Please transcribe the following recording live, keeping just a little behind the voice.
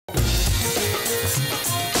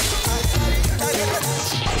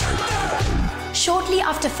Shortly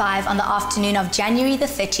after 5 on the afternoon of January the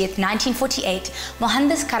 30th, 1948,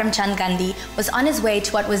 Mohandas Karamchand Gandhi was on his way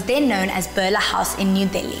to what was then known as Birla House in New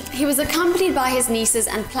Delhi. He was accompanied by his nieces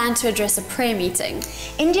and planned to address a prayer meeting.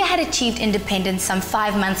 India had achieved independence some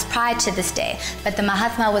 5 months prior to this day, but the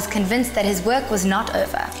Mahatma was convinced that his work was not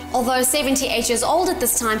over. Although 78 years old at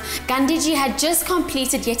this time, Gandhiji had just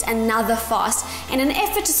completed yet another fast in an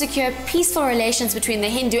effort to secure peaceful relations between the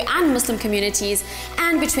Hindu and Muslim communities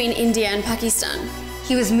and between India and Pakistan.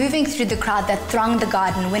 He was moving through the crowd that thronged the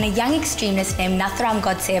garden when a young extremist named Nathuram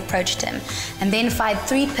Godse approached him and then fired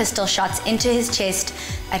 3 pistol shots into his chest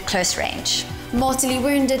at close range. Mortally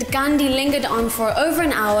wounded, Gandhi lingered on for over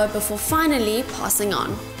an hour before finally passing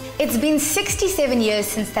on. It's been 67 years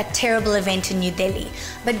since that terrible event in New Delhi,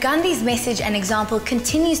 but Gandhi's message and example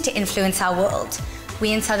continues to influence our world.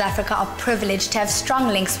 We in South Africa are privileged to have strong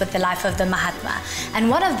links with the life of the Mahatma, and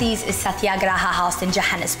one of these is Satyagraha House in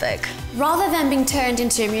Johannesburg. Rather than being turned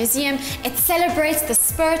into a museum, it celebrates the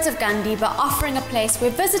spirit of Gandhi by offering a place where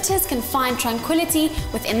visitors can find tranquility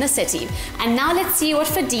within the city. And now let's see what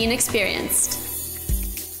Fadeen experienced.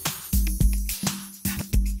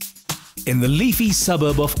 In the leafy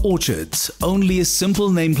suburb of Orchards, only a simple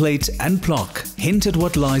nameplate and plaque hint at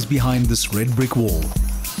what lies behind this red brick wall.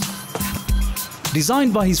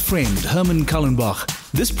 Designed by his friend Herman Kallenbach,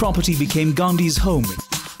 this property became Gandhi's home.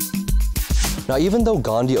 Now, even though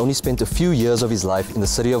Gandhi only spent a few years of his life in the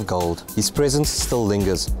City of Gold, his presence still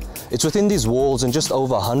lingers. It's within these walls and just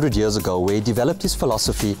over 100 years ago where he developed his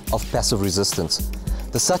philosophy of passive resistance.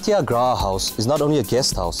 The Satyagraha House is not only a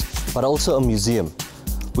guest house, but also a museum,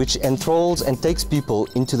 which enthralls and takes people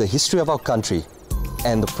into the history of our country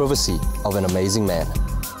and the privacy of an amazing man.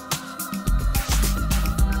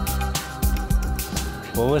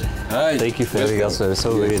 Mohammed, hi. Thank you for having us.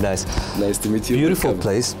 So very nice. Nice to meet you. Beautiful Welcome.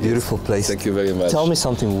 place, beautiful place. Thank you very much. Tell me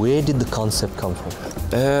something, where did the concept come from?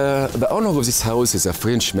 The owner of this house is a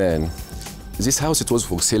French man. This house, it was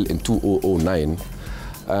for sale in 2009.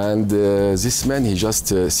 And this man, he just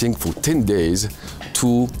think for 10 days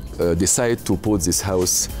to decide to put this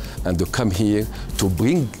house and to come here to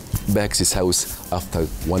bring back this house after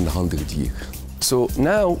 100 years. So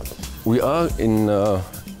now we are in the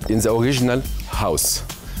original house.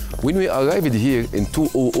 When we arrived here in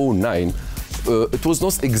 2009, it was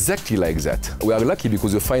not exactly like that. We are lucky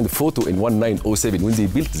because we find a photo in 1907 when they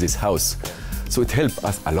built this house. So it helped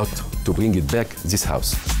us a lot to bring it back, this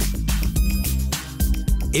house.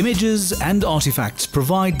 Images and artifacts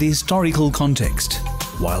provide the historical context,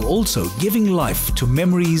 while also giving life to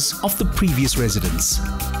memories of the previous residents.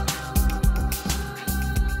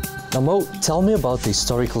 Now Mo, tell me about the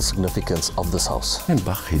historical significance of this house. And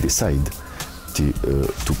Bach, he decided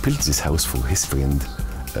to build this house for his friend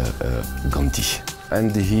Gandhi.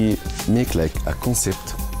 And he make like a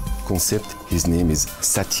concept. His name is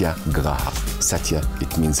Satyagraha. Satya,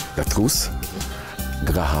 it means the truth.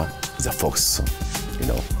 Graha, the force, you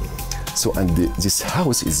know. So, and this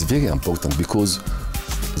house is very important because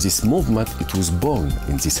this movement, it was born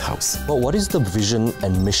in this house. Well, what is the vision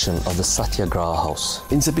and mission of the Satyagraha House?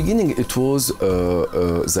 In the beginning, it was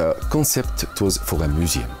the concept. It was for a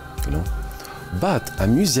museum, you know. But a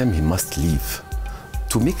museum, he must live.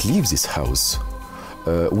 To make live this house,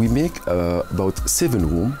 we make about 7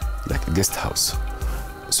 rooms, like a guest house.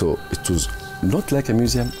 So it was not like a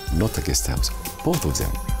museum, not a guest house. Both of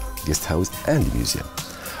them, guest house and museum.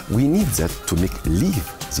 We need that to make live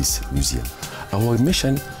this museum. Our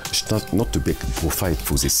mission is not to make profit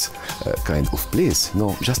for this kind of place.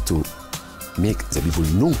 No, just to make the people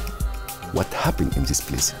know what happened in this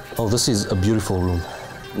place. Oh, this is a beautiful room.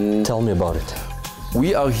 Tell me about it.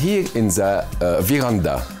 We are here in the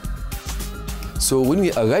veranda. So when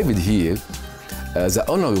we arrived here, the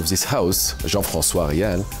owner of this house, Jean-François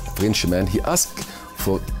Rial, Frenchman, he asked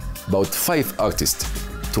for about 5 artists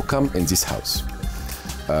to come in this house.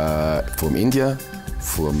 From India,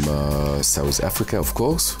 from South Africa, of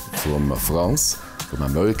course, from France, from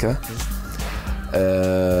America,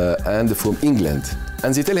 and from England.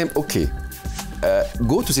 And they tell him, okay,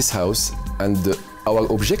 go to this house, and our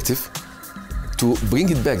objective to bring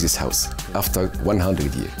it back, this house, after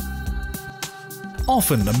 100 years.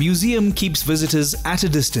 Often a museum keeps visitors at a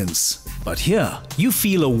distance, but here you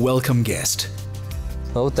feel a welcome guest.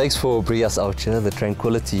 Oh, thanks for bringing us out here. The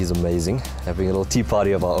tranquility is amazing, having a little tea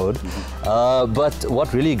party of our own. But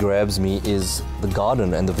what really grabs me is the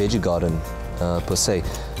garden and the veggie garden per se.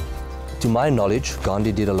 To my knowledge,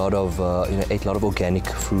 Gandhi did a lot of, ate a lot of organic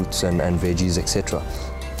fruits and veggies, etc.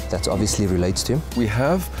 that obviously relates to him? We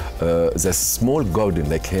have the small garden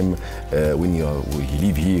like him when he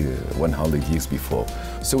lived here 100 years before.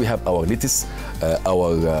 So we have our lettuce,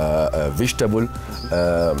 our vegetable,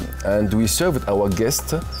 and we serve our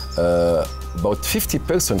guests. About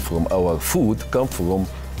 50% from our food come from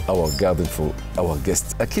our garden for our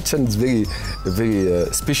guests. A kitchen is very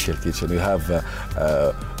special kitchen. We have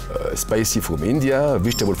spicy from India,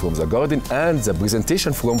 vegetable from the garden, and the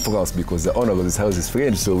presentation from France, because the owner of this house is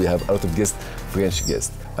French, so we have a lot of guests, French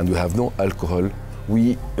guests. And we have no alcohol.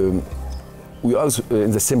 We are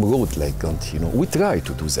in the same road like Gandhi, you know. We try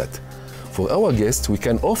to do that. For our guests, we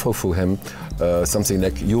can offer for him something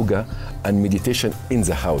like yoga and meditation in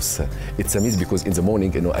the house. It's amazing because in the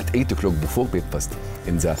morning, you know, at 8 o'clock before breakfast,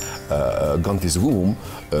 in the Gandhi's room,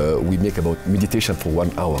 we make about meditation for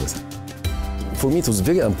 1 hour. For me, it was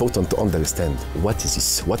very important to understand what is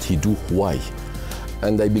this, what he do, why.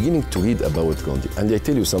 And I beginning to read about Gandhi, and I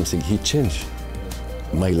tell you something, he changed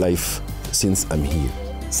my life since I'm here.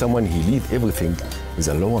 Someone, he leave everything with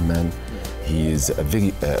a lower man. He is a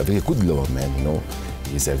very good lower man, you know.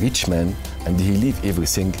 He's a rich man, and he leave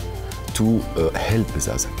everything to help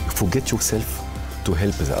the other. You forget yourself to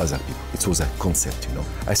help the other people. It was a concept, you know.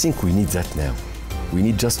 I think we need that now. We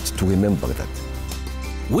need just to remember that.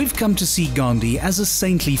 We've come to see Gandhi as a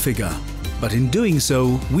saintly figure, but in doing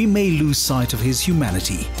so, we may lose sight of his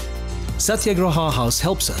humanity. Satyagraha House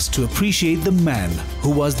helps us to appreciate the man who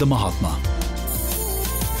was the Mahatma.